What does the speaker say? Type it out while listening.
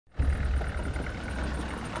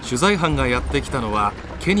取材班がやってきたのは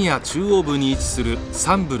ケニア中央部に位置する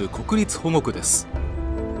サンブル国立保護区です。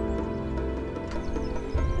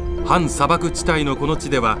半砂漠地帯のこの地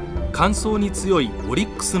では乾燥に強いオリ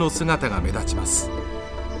ックスの姿が目立ちます。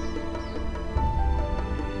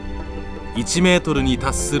1メートルに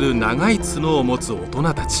達する長い角を持つ大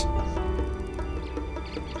人たち。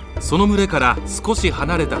その群れから少し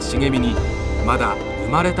離れた茂みにまだ生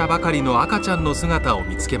まれたばかりの赤ちゃんの姿を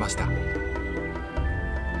見つけました。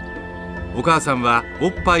お母さんはお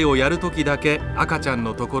っぱいをやるときだけ赤ちゃん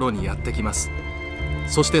のところにやってきます。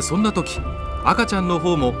そしてそんな時、赤ちゃんの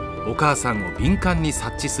方もお母さんを敏感に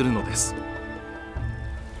察知するのです。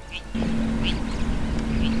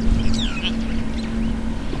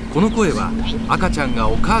この声は赤ちゃんが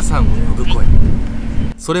お母さんを呼ぶ声。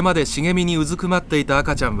それまで茂みにうずくまっていた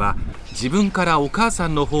赤ちゃんは自分からお母さ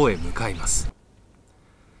んの方へ向かいます。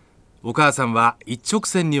お母さんは一直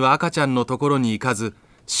線には赤ちゃんのところに行かず、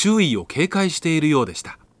周囲を警戒しているようでし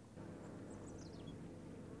た。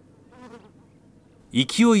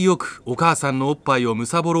勢いよくお母さんのおっぱいを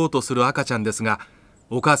貪ろうとする赤ちゃんですが、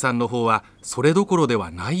お母さんの方はそれどころで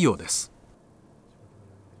はないようです。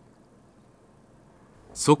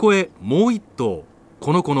そこへもう一頭、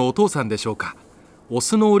この子のお父さんでしょうか、オ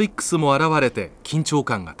スのオリックスも現れて緊張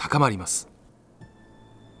感が高まります。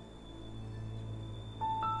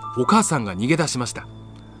お母さんが逃げ出しました。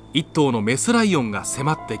一頭のメスライオンが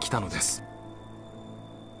迫ってきたのです。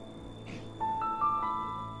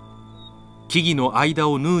木々の間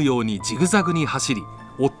を縫うようにジグザグに走り、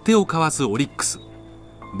追っ手をかわすオリックス。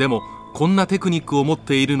でもこんなテクニックを持っ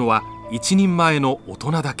ているのは一人前の大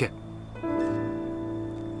人だけ。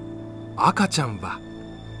赤ちゃんは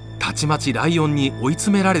たちまちライオンに追い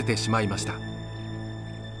詰められてしまいました。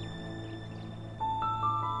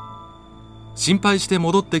心配して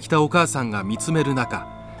戻ってきたお母さんが見つめる中、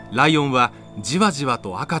ライオンはじわじわ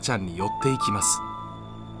と赤ちゃんに寄っていきます。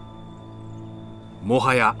も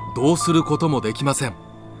はやどうすることもできません。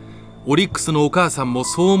オリックスのお母さんも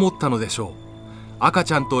そう思ったのでしょう。赤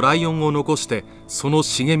ちゃんとライオンを残してその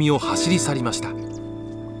茂みを走り去りました。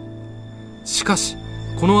しかし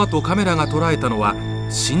この後カメラが捉えたのは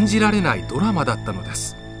信じられないドラマだったので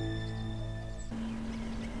す。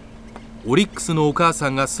オリックスのお母さ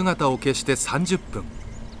んが姿を消して30分、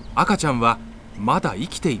赤ちゃんはまだ生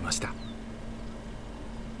きていました。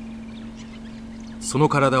その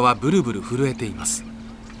体はブルブル震えています。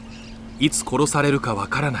いつ殺されるかわ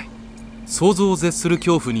からない、想像を絶する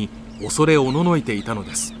恐怖に恐れおののいていたの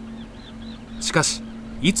です。しかし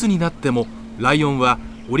いつになってもライオンは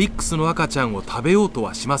オリックスの赤ちゃんを食べようと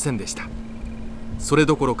はしませんでした。それ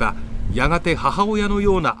どころかやがて母親の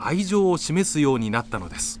ような愛情を示すようになったの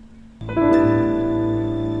です。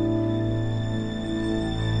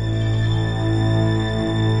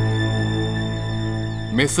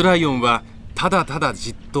メスライオンはただただ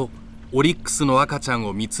じっとオリックスの赤ちゃん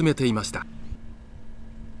を見つめていました。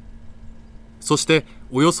そして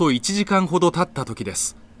およそ1時間ほど経った時で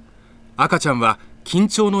す。赤ちゃんは緊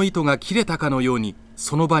張の糸が切れたかのように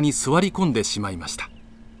その場に座り込んでしまいました。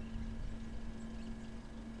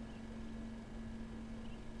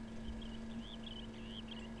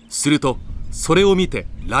するとそれを見て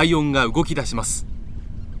ライオンが動き出します。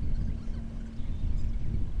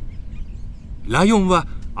ライオンは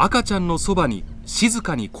赤ちゃんのそばに静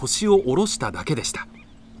かに腰を下ろしただけでした。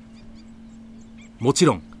もち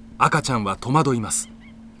ろん赤ちゃんは戸惑います。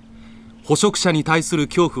捕食者に対する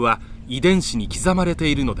恐怖は遺伝子に刻まれて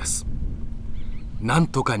いるのです。なん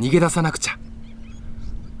とか逃げ出さなくちゃ。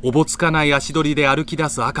おぼつかない足取りで歩き出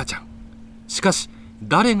す赤ちゃん。しかし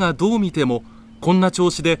誰がどう見てもこんな調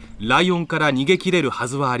子でライオンから逃げ切れるは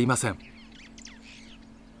ずはありません。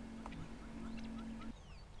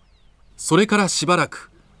それからしばら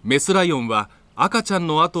くメスライオンは赤ちゃん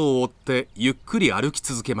の後を追ってゆっくり歩き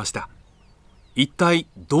続けました。一体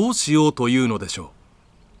どうしようというのでしょ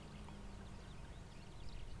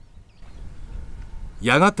う。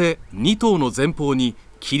やがて2頭の前方に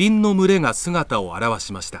キリンの群れが姿を現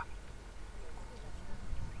しました。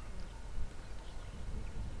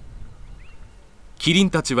キリン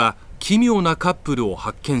たちは奇妙なカップルを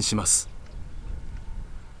発見します。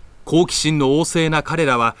好奇心の旺盛な彼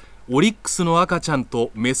らはオリックスの赤ちゃん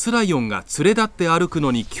とメスライオンが連れ立って歩く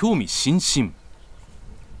のに興味津々。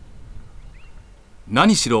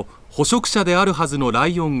何しろ捕食者であるはずのラ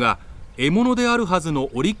イオンが獲物であるはずの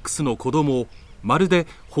オリックスの子供をまるで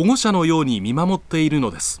保護者のように見守っているの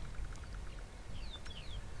です。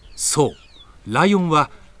そう、ライオンは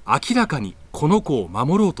明らかにこの子を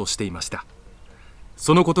守ろうとしていました。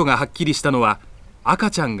そのことがはっきりしたのは赤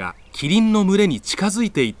ちゃんがキリンの群れに近づい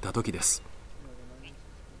ていった時です。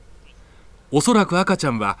おそらく赤ちゃ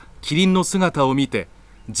んはキリンの姿を見て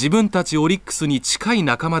自分たちオリックスに近い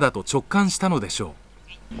仲間だと直感したのでしょ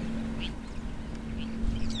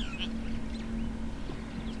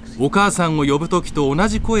う。お母さんを呼ぶ時と同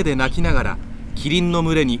じ声で鳴きながらキリンの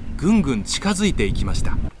群れにぐんぐん近づいていきまし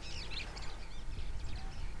た。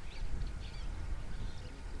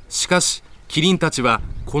しかしキリンたちは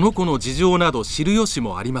この子の事情など知る由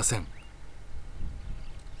もありません。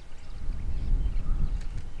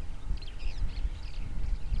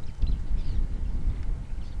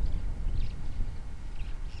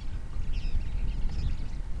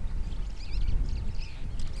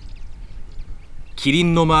キリ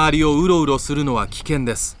ンの周りをうろうろするのは危険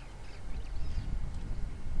です。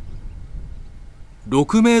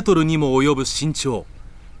6メートルにも及ぶ身長、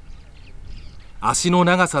足の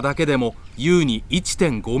長さだけでも優に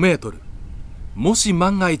 1.5 メートル。もし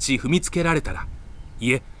万が一踏みつけられたら、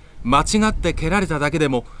いえ間違って蹴られただけで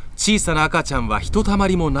も小さな赤ちゃんはひとたま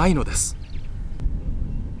りもないのです。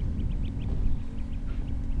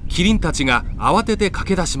キリンたちが慌てて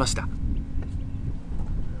駆け出しました。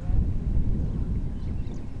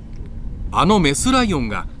あのメスライオン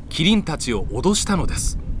がキリンたちを脅したので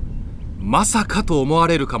す。まさかと思わ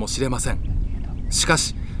れるかもしれません。しか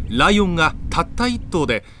しライオンがたった一頭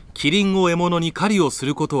でキリンを獲物に狩りをす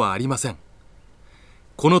ることはありません。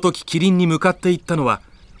この時キリンに向かっていったのは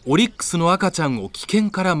オリックスの赤ちゃんを危険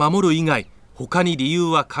から守る以外他に理由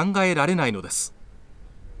は考えられないのです。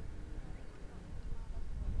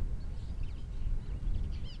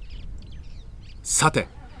さて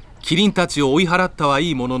キリンたちを追い払ったは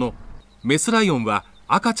いいもののメスライオンは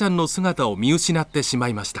赤ちゃんの姿を見失ってしま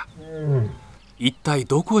いました。一体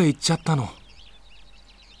どこへ行っちゃったの？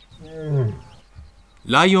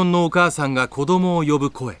ライオンのお母さんが子供を呼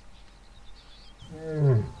ぶ声。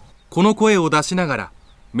この声を出しながら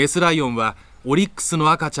メスライオンはオリックス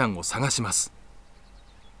の赤ちゃんを探します。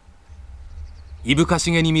いぶか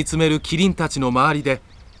しげに見つめるキリンたちの周りで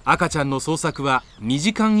赤ちゃんの捜索は2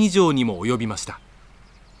時間以上にも及びました。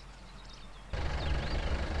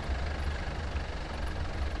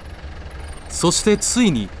そしてつ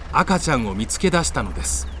いに赤ちゃんを見つけ出したので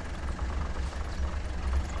す。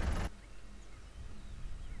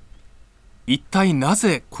一体な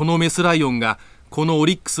ぜこのメスライオンがこのオ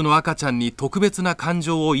リックスの赤ちゃんに特別な感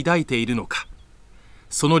情を抱いているのか、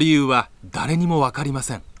その理由は誰にも分かりま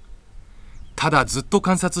せん。ただずっと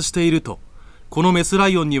観察しているとこのメスラ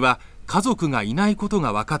イオンには家族がいないこと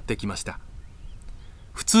が分かってきました。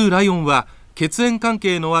普通ライオンは血縁関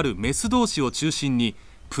係のあるメス同士を中心に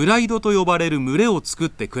プライドと呼ばれる群れを作っ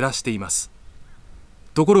て暮らしています。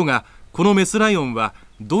ところがこのメスライオンは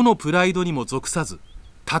どのプライドにも属さず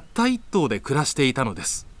たった一頭で暮らしていたので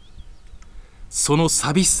す。その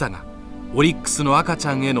寂しさがオリックスの赤ち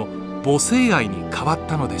ゃんへの母性愛に変わっ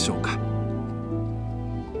たのでしょうか。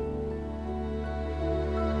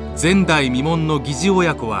前代未聞の疑似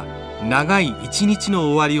親子は長い一日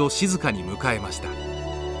の終わりを静かに迎えました。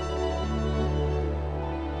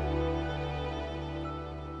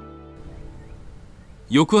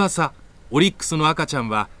翌朝オリックスの赤ちゃん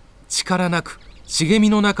は力なく茂み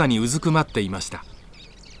の中にうずくまっていました。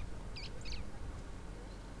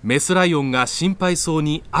メスライオンが心配そう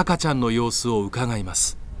に赤ちゃんの様子をうかがいま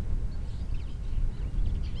す。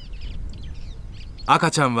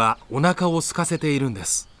赤ちゃんはお腹を空かせているんで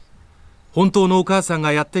す。本当のお母さん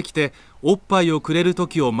がやってきておっぱいをくれる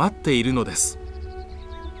時を待っているのです。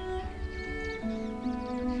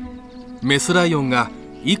メスライオンが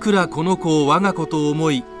いくらこの子を我が子と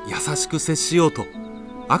思い優しく接しようと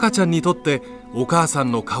赤ちゃんにとってお母さ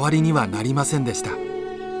んの代わりにはなりませんでした。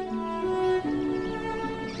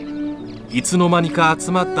いつの間にか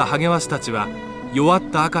集まったハゲワシたちは弱っ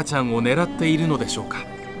た赤ちゃんを狙っているのでしょうか。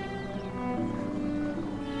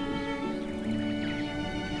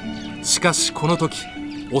しかしこの時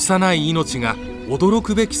幼い命が驚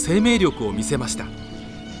くべき生命力を見せました。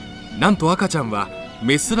なんと赤ちゃんは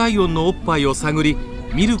メスライオンのおっぱいを探り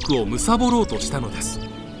ミルクを貪ろうとしたのです。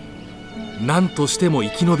何としても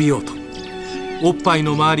生き延びようとおっぱい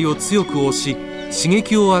の周りを強く押し刺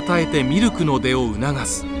激を与えてミルクの出を促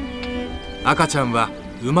す。赤ちゃんは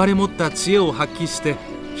生まれ持った知恵を発揮して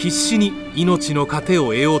必死に命の糧を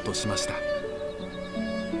得ようとしました。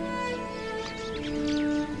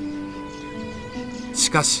し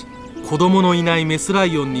かし子供のいないメスラ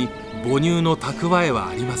イオンに母乳の蓄えは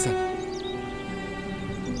ありません。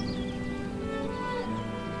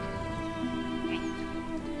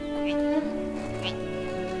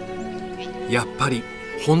やっぱり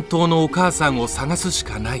本当のお母さんを探すし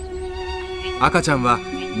かない。赤ちゃんは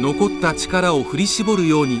残った力を振り絞る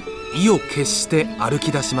ように意を決して歩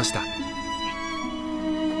き出しました。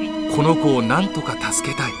この子を何とか助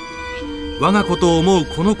けたい。我が子と思う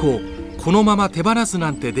この子をこのまま手放す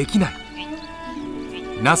なんてできない。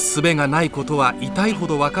なすすべがないことは痛いほ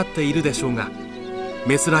ど分かっているでしょうが、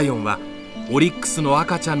メスライオンはオリックスの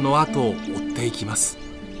赤ちゃんの後を追っていきます。